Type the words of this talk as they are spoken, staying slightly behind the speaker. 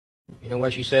know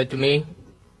what she said to me?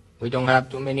 We don't have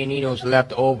too many needles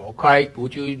left over, okay?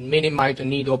 Would you minimize the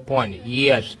needle point?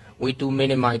 Yes, we do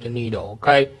minimize the needle,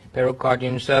 okay?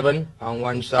 Pericardium 7 on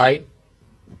one side,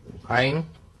 okay?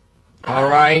 All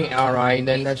right,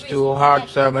 then let's do heart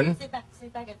 7.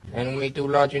 And we do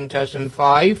large intestine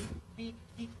 5.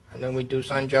 And then we do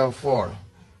Szenan-Balance 4.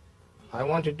 I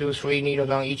want to do 3 needles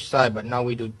on each side, but now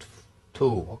we do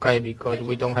 2, okay? Because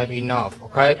we don't have enough,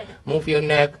 okay? Move your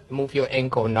neck, move your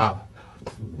ankle now.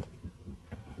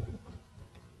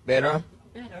 Better?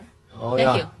 Better. Oh, Thank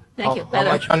yeah. you. Thank you. How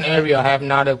much one area I have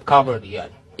not covered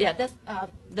yet? Yeah, that's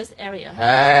this area.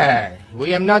 Hey, we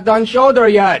have not done shoulder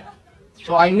yet.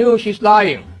 So I knew she's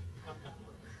lying.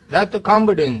 That's the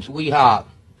confidence we have.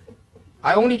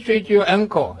 I only treat your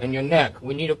ankle and your neck.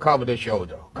 We need to cover the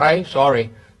shoulder, okay?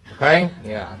 Sorry. Okay?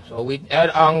 Yeah. So we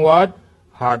add on what?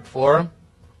 Heart 4.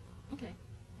 Okay.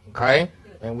 Okay?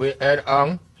 And we add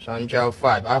on Szenan-Balance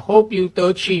 5. I hope you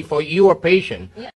do chi for your patient. Yeah.